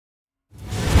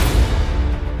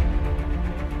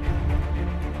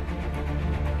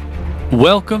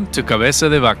Welcome to Cabeza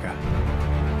de Vaca.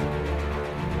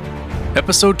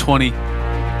 Episode 20,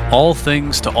 All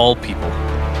Things to All People.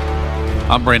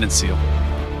 I'm Brandon Seal.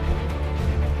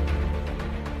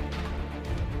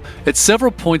 At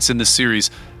several points in this series,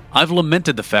 I've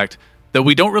lamented the fact that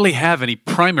we don't really have any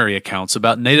primary accounts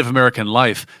about Native American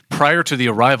life prior to the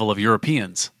arrival of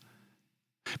Europeans.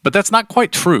 But that's not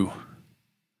quite true.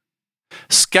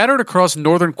 Scattered across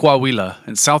northern Coahuila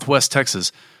and southwest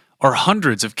Texas are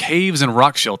hundreds of caves and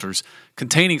rock shelters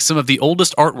containing some of the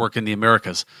oldest artwork in the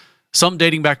Americas, some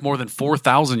dating back more than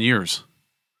 4,000 years.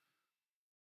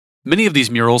 Many of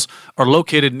these murals are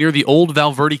located near the old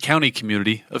Valverde County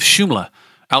community of Shumla,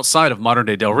 outside of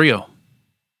modern-day Del Rio.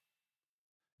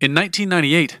 In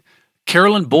 1998,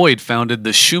 Carolyn Boyd founded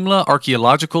the Shumla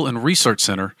Archaeological and Research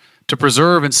Center to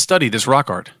preserve and study this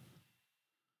rock art.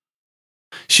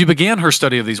 She began her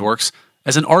study of these works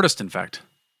as an artist, in fact,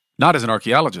 not as an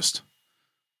archaeologist.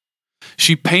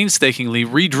 She painstakingly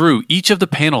redrew each of the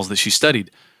panels that she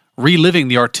studied, reliving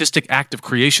the artistic act of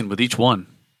creation with each one.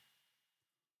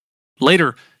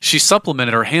 Later, she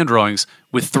supplemented her hand drawings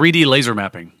with 3D laser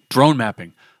mapping, drone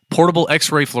mapping, portable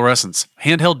X-ray fluorescence,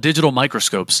 handheld digital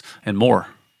microscopes, and more.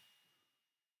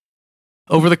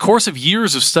 Over the course of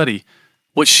years of study,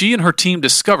 what she and her team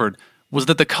discovered was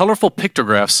that the colorful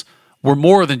pictographs were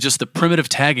more than just the primitive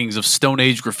taggings of Stone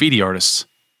Age graffiti artists.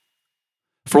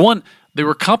 For one, they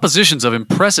were compositions of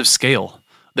impressive scale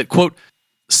that, quote,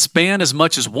 span as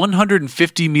much as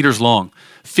 150 meters long,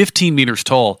 15 meters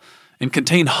tall, and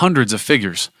contain hundreds of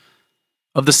figures.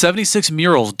 Of the 76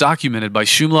 murals documented by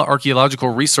Shumla Archaeological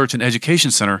Research and Education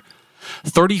Center,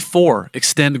 34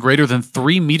 extend greater than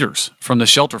 3 meters from the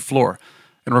shelter floor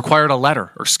and required a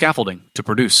ladder or scaffolding to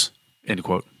produce, end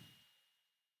quote.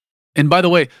 And by the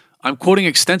way, I'm quoting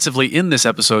extensively in this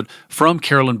episode from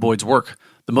Carolyn Boyd's work,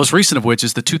 the most recent of which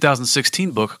is the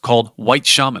 2016 book called White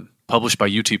Shaman, published by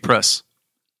UT Press.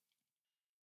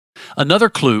 Another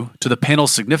clue to the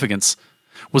panel's significance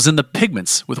was in the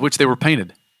pigments with which they were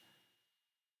painted.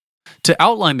 To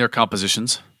outline their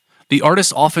compositions, the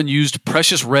artists often used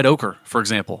precious red ochre, for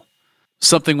example,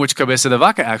 something which Cabeza de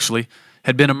Vaca actually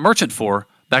had been a merchant for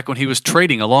back when he was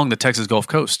trading along the Texas Gulf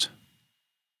Coast.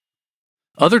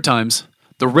 Other times,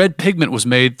 the red pigment was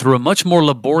made through a much more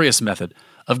laborious method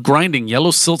of grinding yellow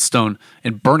siltstone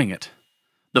and burning it,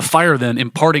 the fire then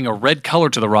imparting a red color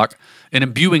to the rock and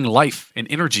imbuing life and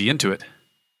energy into it.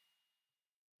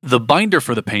 The binder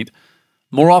for the paint,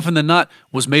 more often than not,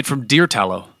 was made from deer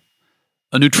tallow,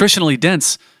 a nutritionally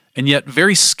dense and yet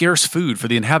very scarce food for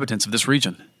the inhabitants of this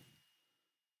region.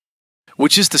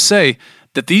 Which is to say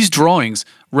that these drawings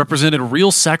represented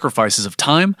real sacrifices of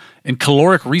time and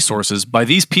caloric resources by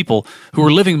these people who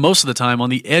were living most of the time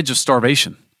on the edge of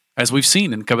starvation, as we've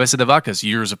seen in Cabeza de Vaca's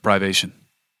years of privation.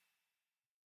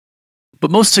 But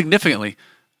most significantly,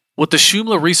 what the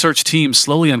Shumla research team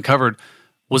slowly uncovered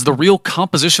was the real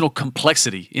compositional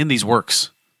complexity in these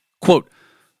works. Quote,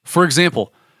 for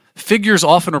example, figures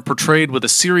often are portrayed with a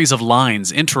series of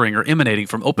lines entering or emanating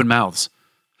from open mouths.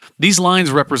 These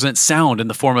lines represent sound in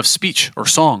the form of speech or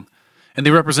song, and they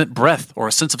represent breath or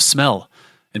a sense of smell.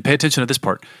 And pay attention to this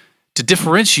part. To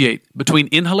differentiate between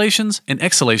inhalations and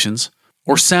exhalations,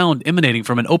 or sound emanating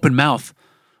from an open mouth,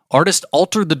 artists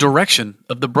altered the direction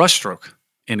of the brushstroke,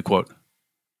 end quote.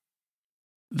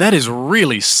 That is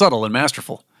really subtle and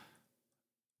masterful.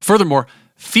 Furthermore,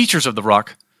 features of the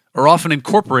rock are often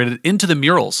incorporated into the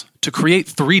murals to create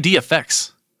 3D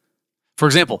effects. For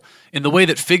example, in the way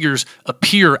that figures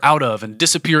appear out of and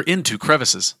disappear into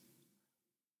crevices.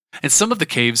 And some of the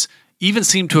caves even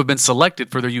seem to have been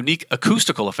selected for their unique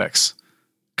acoustical effects,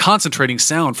 concentrating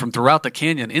sound from throughout the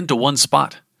canyon into one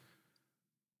spot.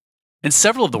 And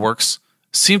several of the works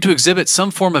seem to exhibit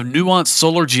some form of nuanced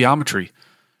solar geometry,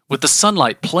 with the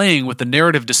sunlight playing with the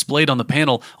narrative displayed on the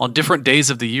panel on different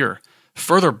days of the year,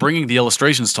 further bringing the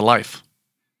illustrations to life.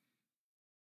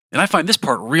 And I find this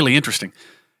part really interesting.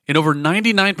 In over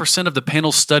 99% of the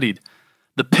panels studied,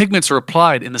 the pigments are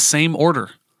applied in the same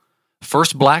order.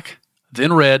 First black,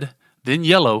 then red, then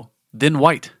yellow, then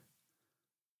white.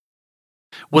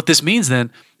 What this means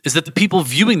then is that the people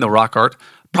viewing the rock art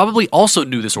probably also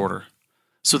knew this order,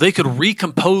 so they could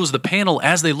recompose the panel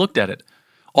as they looked at it,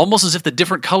 almost as if the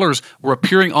different colors were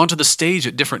appearing onto the stage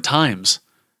at different times.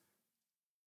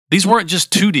 These weren't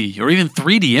just 2D or even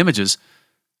 3D images.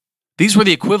 These were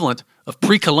the equivalent of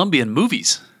pre-Columbian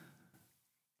movies.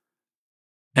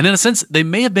 And in a sense, they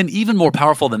may have been even more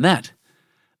powerful than that.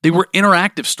 They were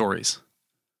interactive stories.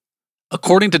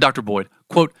 According to Dr. Boyd,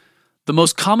 quote, the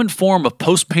most common form of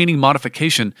post-painting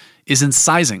modification is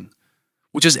incising,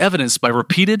 which is evidenced by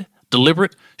repeated,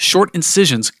 deliberate, short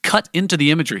incisions cut into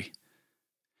the imagery.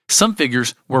 Some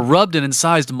figures were rubbed and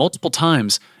incised multiple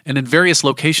times and in various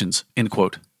locations, end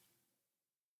quote.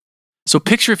 So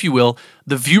picture, if you will,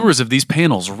 the viewers of these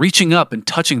panels reaching up and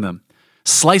touching them,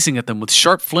 slicing at them with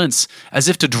sharp flints as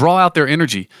if to draw out their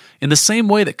energy, in the same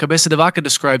way that Cabeza de Vaca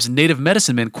describes native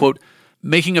medicine men, quote,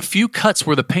 making a few cuts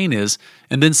where the pain is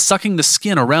and then sucking the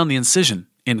skin around the incision,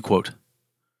 end quote.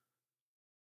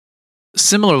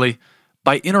 Similarly,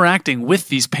 by interacting with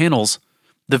these panels,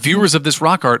 the viewers of this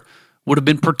rock art would have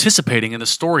been participating in the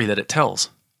story that it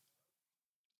tells.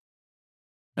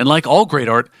 And like all great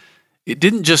art, it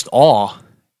didn't just awe,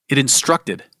 it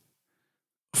instructed.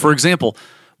 For example,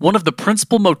 one of the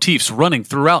principal motifs running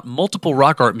throughout multiple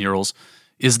rock art murals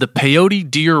is the peyote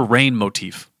deer rain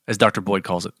motif, as Dr. Boyd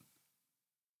calls it.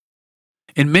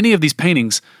 In many of these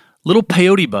paintings, little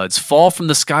peyote buds fall from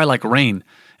the sky like rain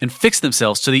and fix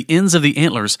themselves to the ends of the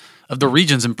antlers of the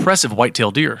region's impressive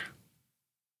white-tailed deer.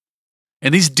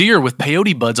 And these deer with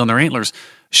peyote buds on their antlers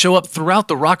show up throughout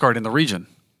the rock art in the region.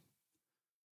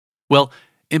 Well,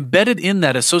 embedded in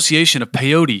that association of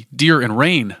peyote, deer, and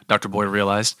rain, Dr. Boyd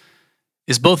realized,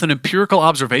 is both an empirical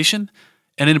observation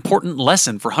and an important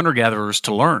lesson for hunter-gatherers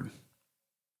to learn.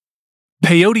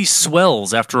 Peyote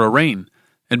swells after a rain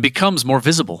and becomes more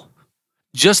visible,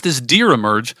 just as deer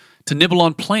emerge to nibble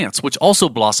on plants which also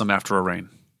blossom after a rain.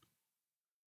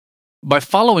 By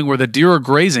following where the deer are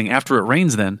grazing after it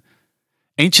rains then,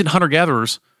 ancient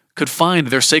hunter-gatherers could find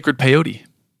their sacred peyote.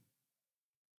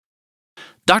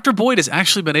 Dr. Boyd has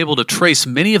actually been able to trace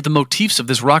many of the motifs of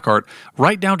this rock art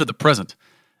right down to the present,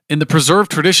 in the preserved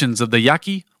traditions of the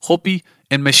Yaqui, Hopi,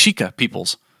 and Mexica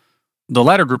peoples, the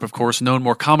latter group, of course, known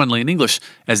more commonly in English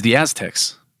as the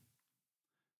Aztecs.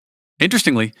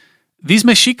 Interestingly, these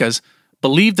Mexicas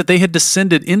believed that they had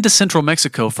descended into central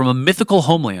Mexico from a mythical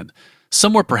homeland,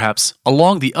 somewhere perhaps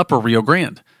along the upper Rio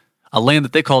Grande, a land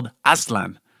that they called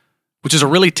Aztlan, which is a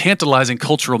really tantalizing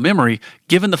cultural memory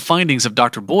given the findings of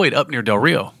Dr. Boyd up near Del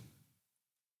Rio.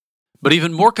 But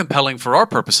even more compelling for our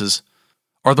purposes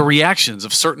are the reactions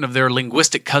of certain of their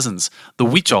linguistic cousins, the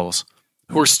Huichols,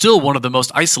 who are still one of the most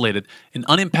isolated and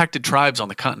unimpacted tribes on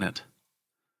the continent.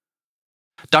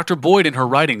 Dr. Boyd in her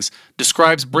writings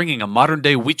describes bringing a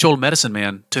modern-day Huichol medicine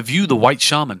man to view the white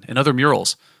shaman and other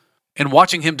murals, and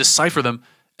watching him decipher them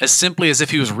as simply as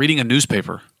if he was reading a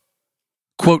newspaper.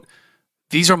 Quote,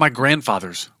 "These are my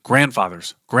grandfathers,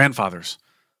 grandfathers, grandfathers.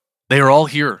 They are all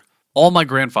here, all my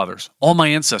grandfathers, all my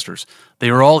ancestors.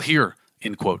 They are all here,"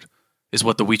 end quote, is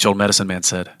what the Huichol medicine man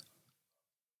said.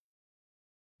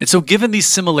 And so given these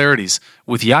similarities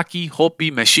with Yaqui,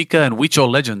 Hopi, Mexica, and Huichol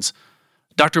legends,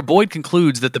 Dr. Boyd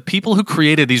concludes that the people who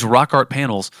created these rock art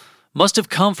panels must have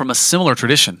come from a similar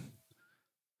tradition.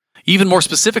 Even more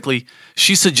specifically,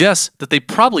 she suggests that they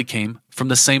probably came from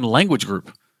the same language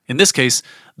group, in this case,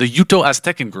 the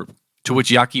Uto-Aztecan group, to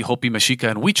which Yaqui, Hopi, Mexica,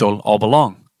 and Huichol all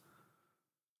belong.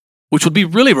 Which would be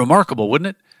really remarkable,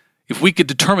 wouldn't it, if we could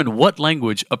determine what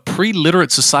language a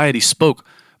pre-literate society spoke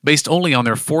based only on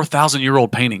their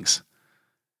 4,000-year-old paintings.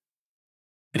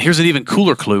 And here's an even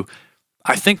cooler clue.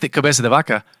 I think that Cabeza de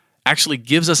Vaca actually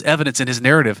gives us evidence in his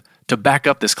narrative to back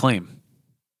up this claim.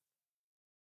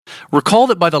 Recall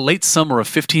that by the late summer of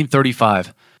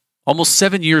 1535, almost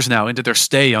 7 years now into their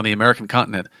stay on the American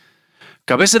continent,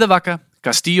 Cabeza de Vaca,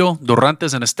 Castillo,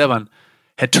 Dorantes, and Esteban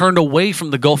had turned away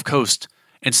from the Gulf Coast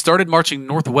and started marching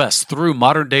northwest through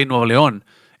modern-day Nuevo León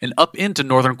and up into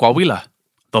northern Coahuila,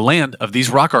 the land of these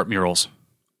rock art murals.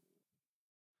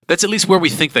 That's at least where we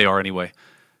think they are anyway,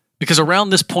 because around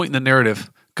this point in the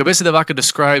narrative, Cabeza de Vaca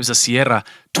describes a sierra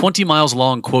 20 miles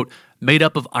long, quote, made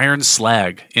up of iron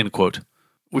slag, end quote,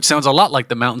 which sounds a lot like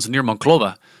the mountains near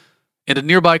Monclova, and a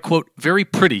nearby, quote, very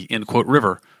pretty, end quote,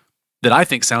 river that I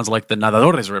think sounds like the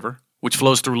Nadadores River, which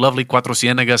flows through lovely Cuatro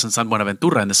Ciénegas and San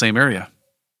Buenaventura in the same area.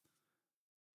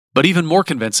 But even more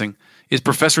convincing is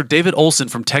Professor David Olson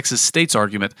from Texas State's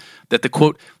argument that the,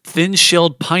 quote,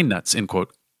 thin-shelled pine nuts, end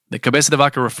quote, that Cabeza de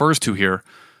Vaca refers to here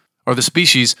are the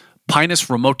species Pinus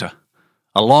remota,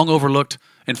 a long overlooked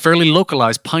and fairly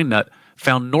localized pine nut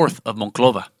found north of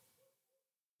Monclova.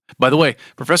 By the way,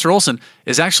 Professor Olson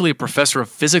is actually a professor of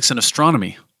physics and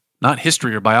astronomy, not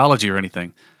history or biology or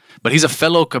anything, but he's a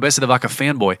fellow Cabeza de Vaca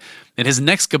fanboy, and his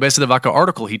next Cabeza de Vaca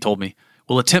article, he told me,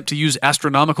 will attempt to use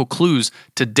astronomical clues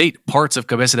to date parts of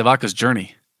Cabeza de Vaca's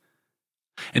journey.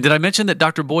 And did I mention that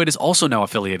Dr. Boyd is also now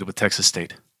affiliated with Texas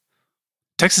State?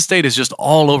 Texas State is just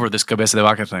all over this Cabeza de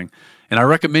Vaca thing, and I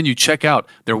recommend you check out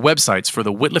their websites for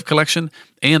the Whitliff Collection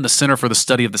and the Center for the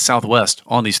Study of the Southwest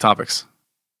on these topics.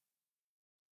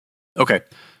 Okay,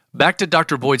 back to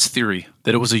Dr. Boyd's theory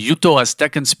that it was a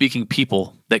Uto-Aztecan-speaking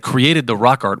people that created the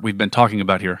rock art we've been talking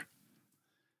about here.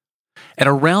 At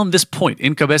around this point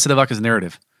in Cabeza de Vaca's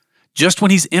narrative, just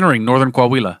when he's entering northern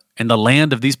Coahuila and the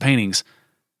land of these paintings,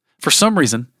 for some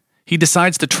reason, he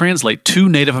decides to translate 2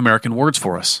 Native American words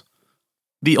for us.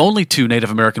 The only 2 Native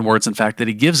American words, in fact, that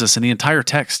he gives us in the entire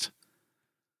text.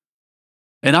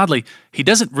 And oddly, he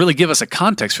doesn't really give us a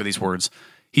context for these words.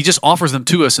 He just offers them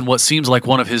to us in what seems like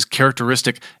one of his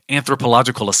characteristic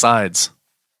anthropological asides.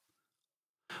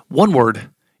 One word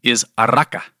is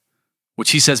arraca,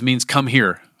 which he says means come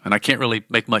here, and I can't really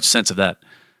make much sense of that.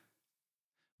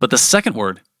 But the second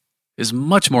word is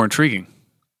much more intriguing.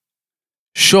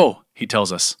 Sho, he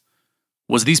tells us,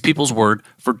 was these people's word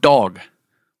for dog.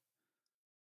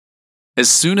 As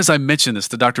soon as I mentioned this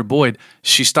to Dr. Boyd,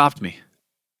 she stopped me.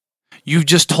 You've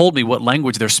just told me what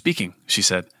language they're speaking, she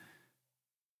said.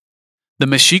 The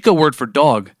Mexica word for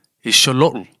dog is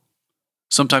xolotl,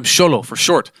 sometimes xolo for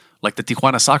short, like the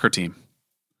Tijuana soccer team.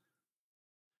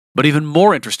 But even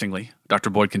more interestingly, Dr.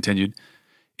 Boyd continued,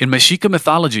 in Mexica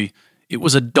mythology, it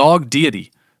was a dog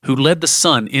deity who led the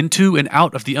sun into and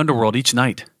out of the underworld each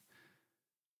night.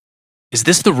 Is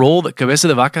this the role that Cabeza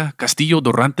de Vaca, Castillo,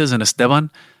 Dorantes, and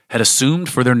Esteban had assumed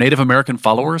for their Native American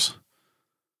followers?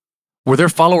 Were their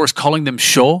followers calling them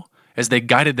Sho as they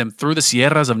guided them through the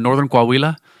sierras of northern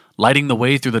Coahuila, lighting the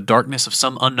way through the darkness of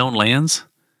some unknown lands?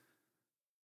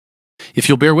 If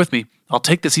you'll bear with me, I'll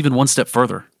take this even one step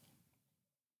further.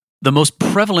 The most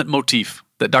prevalent motif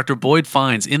that Dr. Boyd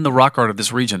finds in the rock art of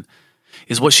this region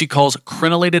is what she calls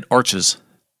crenellated arches.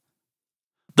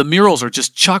 The murals are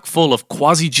just chock full of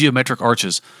quasi-geometric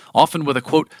arches, often with a,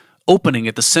 quote, opening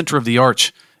at the center of the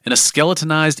arch and a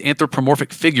skeletonized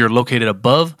anthropomorphic figure located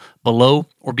above, below,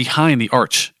 or behind the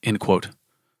arch, end quote.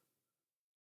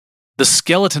 The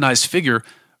skeletonized figure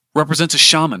represents a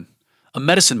shaman, a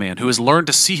medicine man who has learned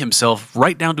to see himself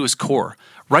right down to his core,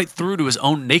 right through to his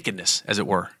own nakedness, as it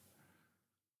were.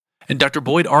 And Dr.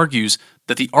 Boyd argues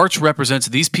that the arch represents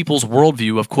these people's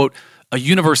worldview of, quote, a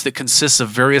universe that consists of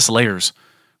various layers,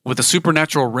 with a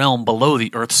supernatural realm below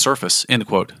the Earth's surface, end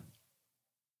quote.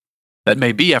 That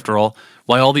may be, after all,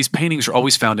 why all these paintings are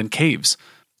always found in caves,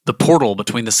 the portal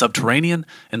between the subterranean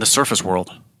and the surface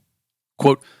world.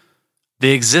 Quote,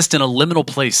 they exist in a liminal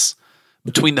place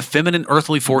between the feminine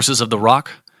earthly forces of the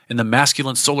rock and the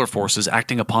masculine solar forces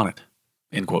acting upon it,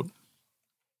 end quote.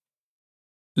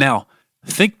 Now,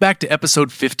 think back to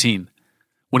episode 15,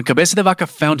 when Cabeza de Vaca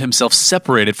found himself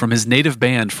separated from his native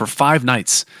band for 5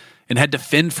 nights and had to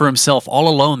fend for himself all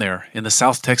alone there in the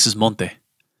South Texas Monte.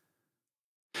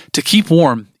 To keep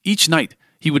warm, each night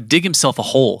he would dig himself a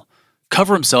hole,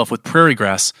 cover himself with prairie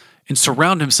grass, and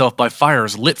surround himself by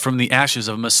fires lit from the ashes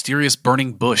of a mysterious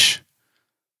burning bush.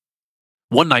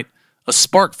 One night, a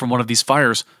spark from one of these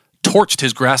fires torched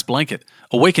his grass blanket,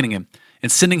 awakening him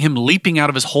and sending him leaping out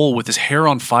of his hole with his hair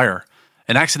on fire,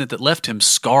 an accident that left him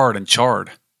scarred and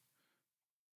charred.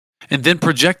 And then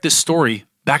project this story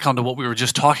back onto what we were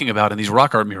just talking about in these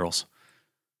rock art murals.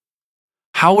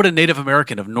 How would a Native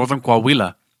American of northern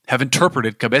Coahuila have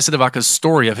interpreted Cabeza de Vaca's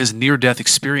story of his near-death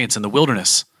experience in the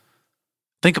wilderness?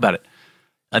 Think about it.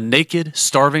 A naked,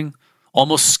 starving,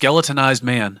 almost skeletonized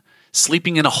man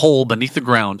sleeping in a hole beneath the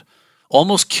ground,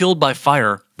 almost killed by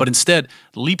fire, but instead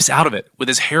leaps out of it with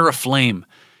his hair aflame,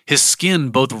 his skin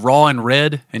both raw and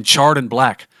red and charred and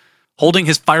black, holding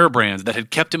his firebrands that had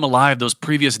kept him alive those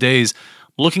previous days,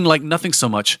 looking like nothing so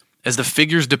much as the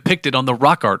figures depicted on the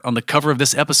rock art on the cover of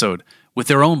this episode, with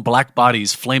their own black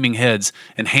bodies, flaming heads,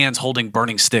 and hands holding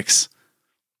burning sticks.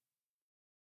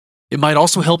 It might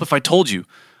also help if I told you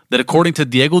that according to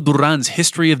Diego Duran's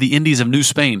History of the Indies of New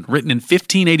Spain, written in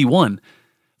 1581,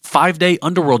 5-day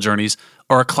underworld journeys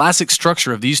are a classic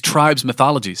structure of these tribes'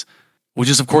 mythologies, which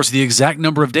is of course the exact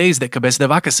number of days that Cabeza de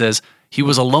Vaca says he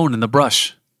was alone in the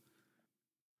brush.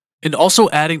 And also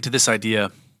adding to this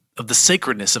idea of the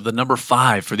sacredness of the number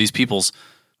 5 for these peoples,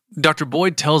 Dr.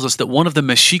 Boyd tells us that one of the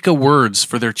Mexica words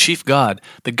for their chief god,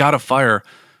 the god of fire,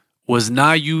 was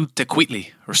Nayu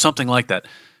Tecuitli, or something like that,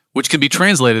 which can be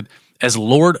translated as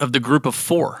Lord of the Group of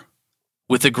 4,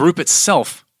 with the group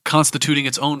itself constituting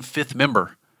its own 5th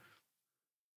member.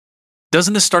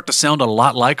 Doesn't this start to sound a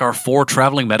lot like our 4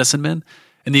 traveling medicine men,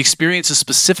 and the experiences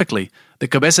specifically that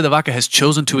Cabeza de Vaca has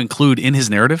chosen to include in his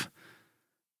narrative?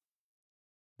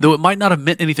 Though it might not have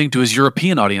meant anything to his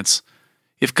European audience,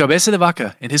 if Cabeza de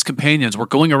Vaca and his companions were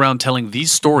going around telling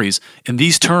these stories in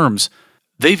these terms,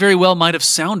 they very well might have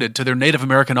sounded to their Native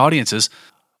American audiences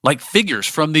like figures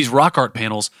from these rock art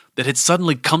panels that had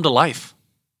suddenly come to life.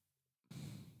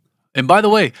 And by the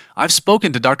way, I've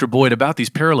spoken to Dr. Boyd about these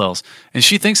parallels, and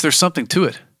she thinks there's something to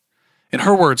it. In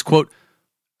her words, quote,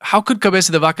 how could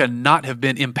Cabeza de Vaca not have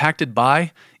been impacted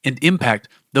by and impact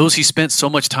those he spent so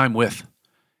much time with?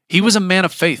 He was a man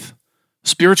of faith.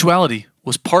 Spirituality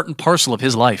was part and parcel of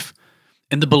his life,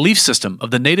 and the belief system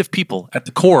of the native people at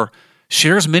the core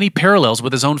shares many parallels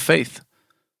with his own faith.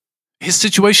 His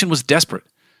situation was desperate.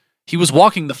 He was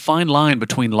walking the fine line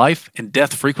between life and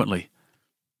death frequently.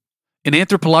 In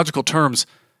anthropological terms,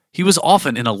 he was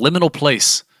often in a liminal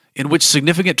place in which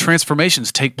significant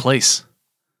transformations take place.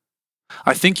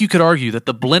 I think you could argue that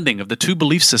the blending of the two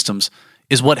belief systems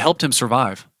is what helped him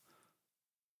survive.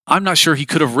 I'm not sure he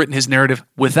could have written his narrative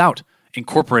without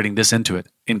incorporating this into it,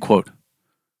 end quote.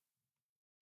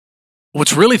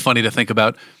 What's really funny to think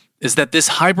about is that this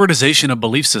hybridization of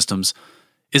belief systems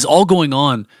is all going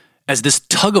on as this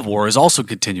tug of war is also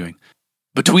continuing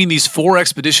between these 4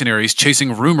 expeditionaries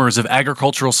chasing rumors of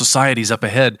agricultural societies up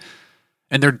ahead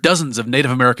and their dozens of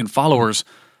Native American followers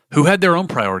who had their own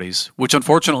priorities, which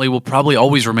unfortunately will probably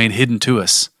always remain hidden to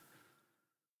us.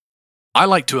 I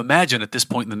like to imagine at this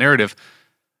point in the narrative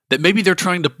that maybe they're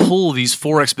trying to pull these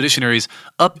 4 expeditionaries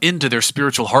up into their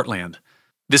spiritual heartland,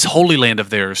 this holy land of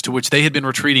theirs to which they had been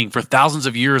retreating for thousands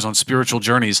of years on spiritual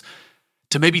journeys,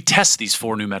 to maybe test these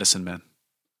 4 new medicine men.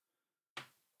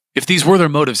 If these were their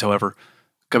motives, however,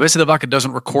 Cabeza de Vaca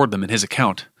doesn't record them in his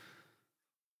account.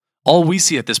 All we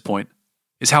see at this point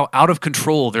is how out of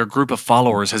control their group of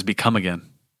followers has become again.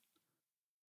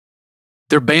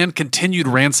 Their band continued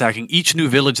ransacking each new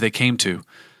village they came to,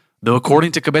 though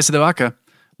according to Cabeza de Vaca,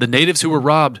 the natives who were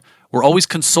robbed were always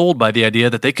consoled by the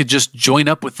idea that they could just join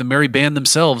up with the merry band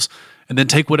themselves and then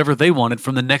take whatever they wanted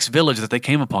from the next village that they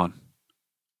came upon.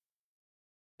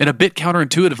 And a bit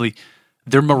counterintuitively,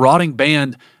 their marauding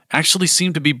band actually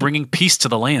seemed to be bringing peace to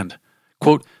the land.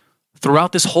 Quote,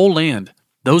 "Throughout this whole land,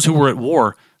 those who were at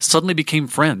war suddenly became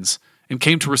friends and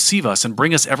came to receive us and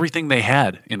bring us everything they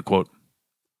had," end quote.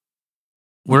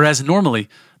 Whereas normally,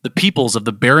 the peoples of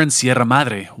the barren Sierra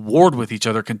Madre warred with each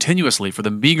other continuously for the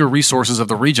meager resources of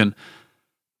the region,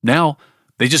 now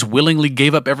they just willingly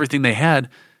gave up everything they had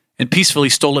and peacefully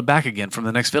stole it back again from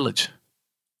the next village.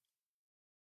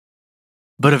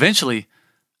 But eventually,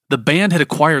 the band had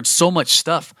acquired so much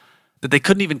stuff that they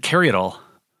couldn't even carry it all.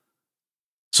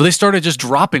 So they started just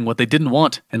dropping what they didn't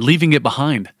want and leaving it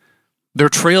behind, their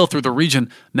trail through the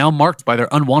region now marked by their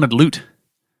unwanted loot.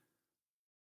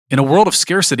 In a world of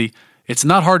scarcity, it's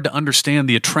not hard to understand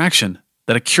the attraction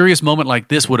that a curious moment like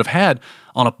this would have had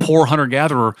on a poor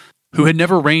hunter-gatherer who had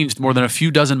never ranged more than a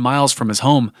few dozen miles from his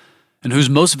home and whose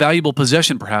most valuable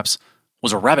possession, perhaps,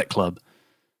 was a rabbit club.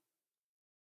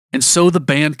 And so the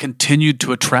band continued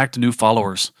to attract new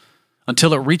followers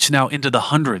until it reached now into the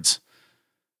hundreds.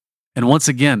 And once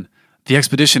again, the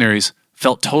expeditionaries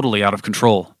felt totally out of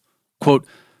control. Quote,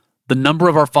 "The number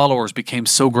of our followers became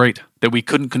so great that we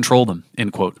couldn't control them,"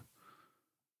 end quote.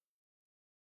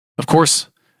 Of course,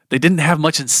 they didn't have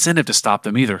much incentive to stop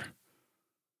them either.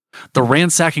 The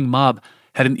ransacking mob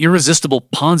had an irresistible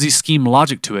Ponzi scheme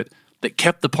logic to it that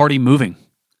kept the party moving.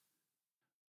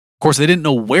 Of course, they didn't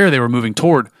know where they were moving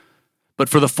toward, but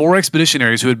for the 4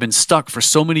 expeditionaries who had been stuck for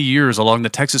so many years along the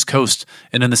Texas coast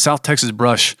and in the South Texas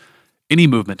brush, any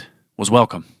movement was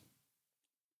welcome.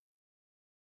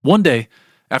 One day,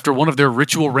 after one of their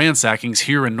ritual ransackings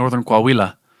here in northern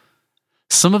Coahuila,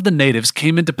 some of the natives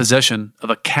came into possession of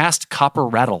a cast copper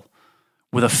rattle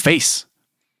with a face.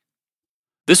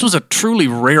 This was a truly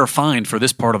rare find for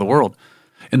this part of the world,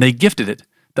 and they gifted it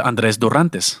to Andres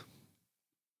Dorantes.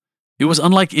 It was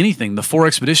unlike anything the 4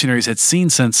 expeditionaries had seen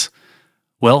since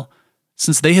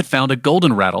they had found a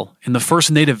golden rattle in the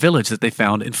first native village that they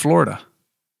found in Florida.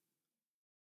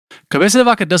 Cabeza de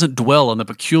Vaca doesn't dwell on the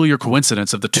peculiar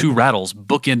coincidence of the 2 rattles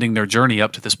bookending their journey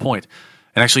up to this point,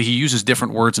 and actually he uses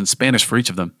different words in Spanish for each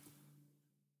of them.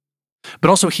 But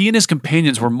also he and his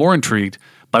companions were more intrigued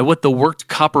by what the worked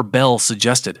copper bell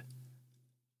suggested: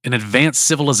 an advanced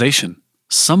civilization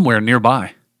somewhere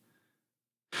nearby.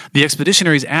 The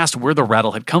expeditionaries asked where the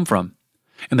rattle had come from,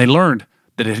 and they learned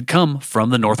that it had come from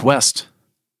the northwest.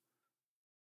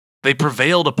 They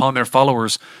prevailed upon their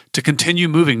followers to continue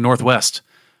moving northwest,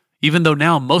 even though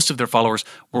now most of their followers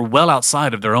were well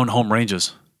outside of their own home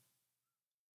ranges.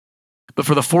 But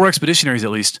for the 4 expeditionaries at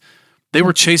least, they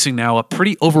were chasing now a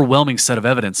pretty overwhelming set of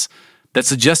evidence that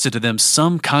suggested to them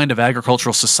some kind of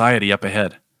agricultural society up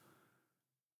ahead.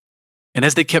 And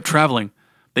as they kept traveling,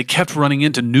 they kept running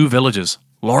into new villages,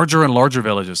 larger and larger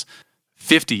villages,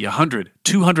 50, 100,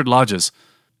 200 lodges,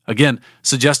 again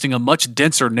suggesting a much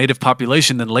denser native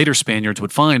population than later Spaniards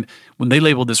would find when they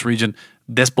labeled this region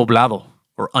despoblado,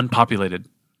 or unpopulated.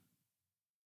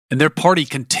 And their party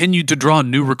continued to draw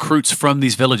new recruits from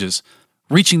these villages,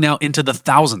 reaching now into the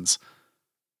thousands.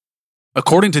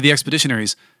 According to the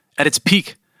expeditionaries, at its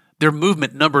peak, their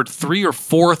movement numbered 3,000 or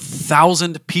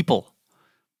 4,000 people.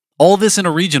 All this in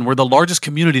a region where the largest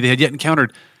community they had yet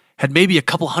encountered had maybe a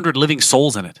couple hundred living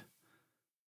souls in it.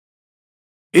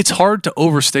 It's hard to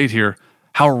overstate here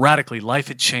how radically life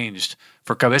had changed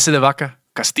for Cabeza de Vaca,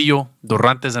 Castillo,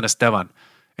 Dorantes, and Esteban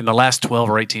in the last 12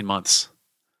 or 18 months.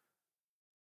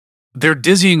 Their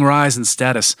dizzying rise in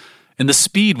status and the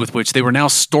speed with which they were now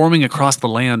storming across the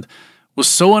land was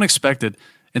so unexpected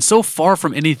and so far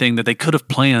from anything that they could have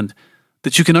planned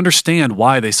that you can understand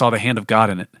why they saw the hand of God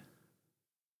in it.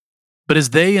 But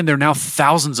as they and their now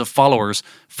thousands of followers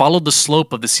followed the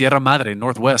slope of the Sierra Madre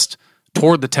northwest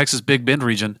toward the Texas Big Bend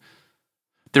region,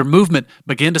 their movement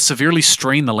began to severely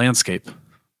strain the landscape.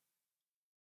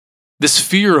 This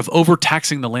fear of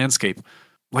overtaxing the landscape,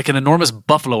 like an enormous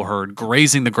buffalo herd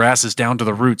grazing the grasses down to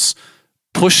the roots,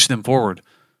 pushed them forward.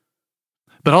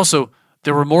 But also,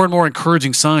 there were more and more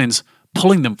encouraging signs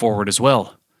pulling them forward as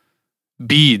well.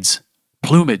 Beads,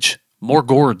 plumage, more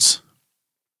gourds.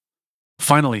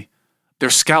 Finally, their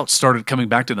scouts started coming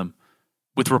back to them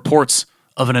with reports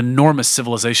of an enormous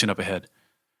civilization up ahead.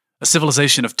 A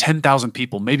civilization of 10,000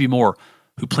 people, maybe more,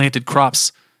 who planted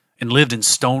crops and lived in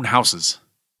stone houses.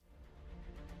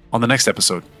 On the next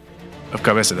episode of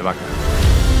Cabeza de Vaca.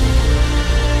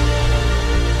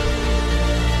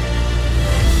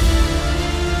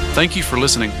 Thank you for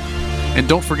listening, and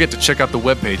don't forget to check out the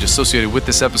webpage associated with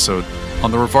this episode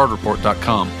on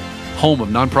therivardreport.com, home of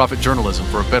nonprofit journalism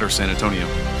for a better San Antonio.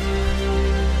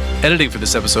 Editing for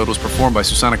this episode was performed by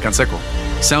Susana Canseco,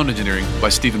 sound engineering by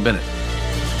Stephen Bennett.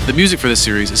 The music for this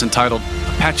series is entitled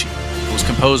Apache and was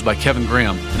composed by Kevin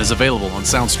Graham and is available on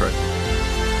Soundstripe.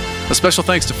 A special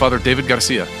thanks to Father David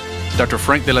Garcia, to Dr.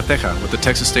 Frank de la Teja with the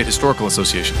Texas State Historical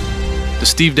Association, to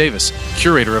Steve Davis,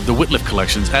 curator of the Whitliff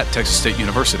Collections at Texas State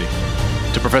University,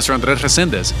 to Professor Andres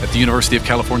Resendez at the University of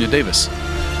California, Davis,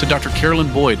 to Dr.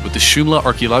 Carolyn Boyd with the Shumla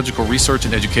Archaeological Research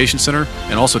and Education Center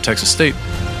and also Texas State,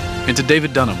 and to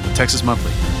David Dunham with Texas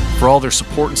Monthly for all their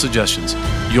support and suggestions.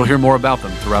 You'll hear more about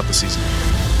them throughout the season.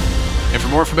 And for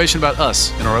more information about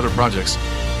us and our other projects,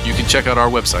 you can check out our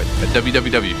website at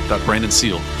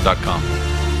www.brandonseal.com.